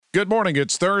Good morning.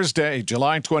 It's Thursday,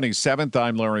 July 27th.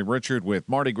 I'm Larry Richert with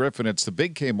Marty Griffin. It's the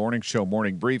Big K Morning Show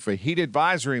Morning Brief. A heat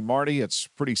advisory, Marty. It's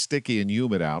pretty sticky and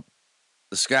humid out.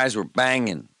 The skies were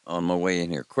banging on my way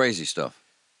in here. Crazy stuff.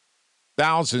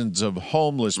 Thousands of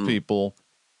homeless people.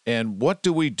 And what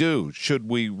do we do? Should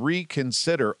we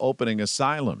reconsider opening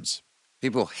asylums?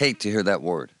 People hate to hear that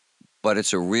word, but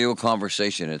it's a real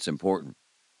conversation. It's important.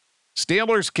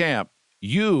 Steelers camp.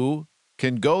 You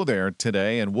can go there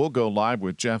today, and we'll go live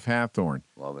with Jeff Hathorn.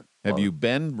 Love it. Have you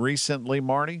been recently,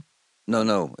 Marty?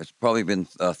 No. It's probably been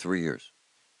 3 years.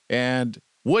 And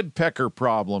woodpecker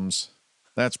problems,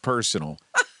 that's personal.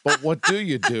 But what do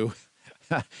you do?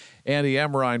 Andy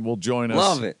Emerine will join us.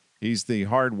 Love it. He's the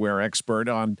hardware expert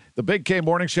on the Big K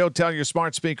Morning Show. Tell your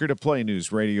smart speaker to play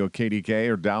News Radio KDKA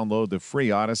or download the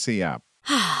free Odyssey app.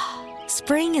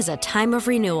 Spring is a time of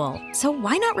renewal, so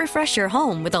why not refresh your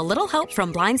home with a little help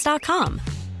from Blinds.com?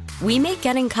 We make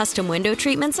getting custom window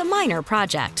treatments a minor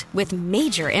project with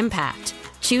major impact.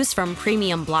 Choose from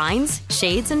premium blinds,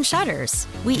 shades, and shutters.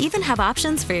 We even have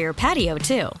options for your patio,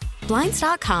 too.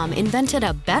 Blinds.com invented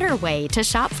a better way to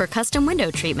shop for custom window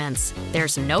treatments.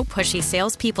 There's no pushy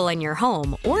salespeople in your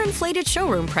home or inflated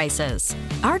showroom prices.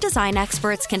 Our design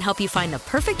experts can help you find the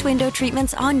perfect window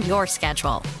treatments on your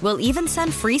schedule. We'll even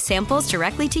send free samples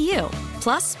directly to you.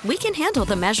 Plus, we can handle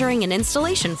the measuring and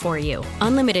installation for you.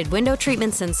 Unlimited window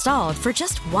treatments installed for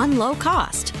just one low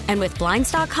cost. And with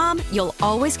Blinds.com, you'll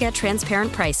always get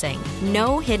transparent pricing.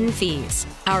 No hidden fees.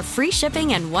 Our free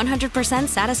shipping and 100%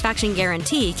 satisfaction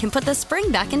guarantee can put the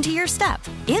spring back into your step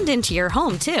and into your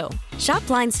home, too. Shop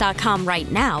Blinds.com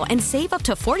right now and save up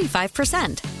to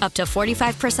 45%. Up to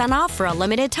 45% off for a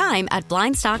limited time at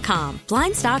Blinds.com.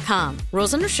 Blinds.com.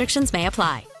 Rules and restrictions may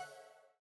apply.